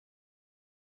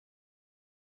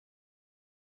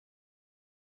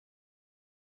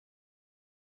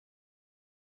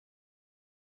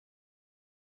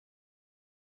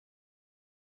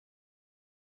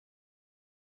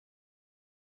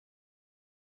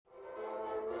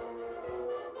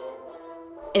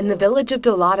In the village of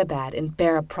Taliban in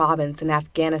Farah province in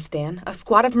Afghanistan, a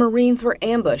squad of Marines were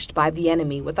ambushed by the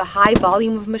enemy with a high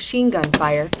volume of machine gun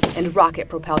fire and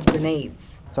rocket-propelled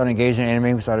grenades. Started engaging the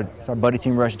enemy. We started buddy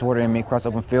team rushing toward the enemy across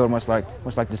open field, much like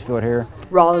this field here.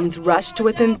 Rollins rushed to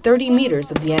within 30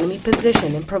 meters of the enemy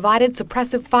position and provided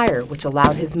suppressive fire, which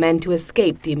allowed his men to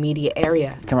escape the immediate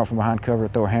area. Came out from behind cover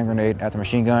to throw a hand grenade at the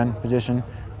machine gun position.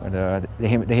 But they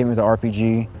hit me with the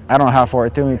RPG. I don't know how far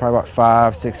it threw me, probably about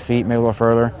 5-6 feet, maybe a little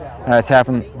further. And I just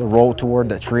happened to roll toward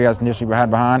the tree I was initially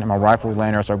behind, and my rifle was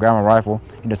laying there, so I grabbed my rifle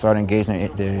and just started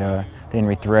engaging the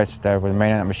enemy threats that were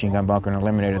remaining in that machine gun bunker and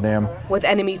eliminated them. With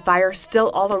enemy fire still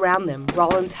all around them,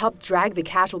 Rollins helped drag the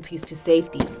casualties to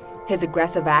safety. His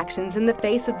aggressive actions in the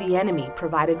face of the enemy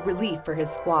provided relief for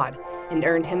his squad and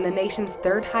earned him the nation's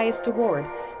third highest award,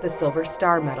 the Silver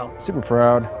Star Medal. Super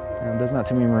proud. There's not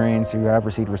too many Marines who have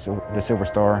received the Silver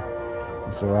Star,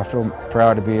 and so I feel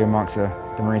proud to be amongst the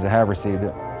Marines that have received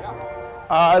it.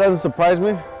 It doesn't surprise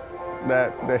me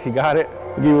that he got it.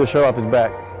 He'll give you a show off his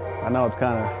back. I know it's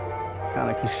kind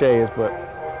of cliche, but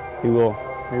he will.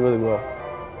 He really will.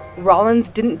 Rollins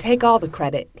didn't take all the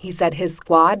credit. He said his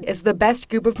squad is the best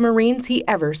group of Marines he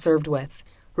ever served with.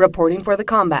 Reporting for the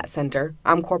Combat Center,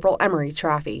 I'm Corporal Emery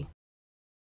Traffy.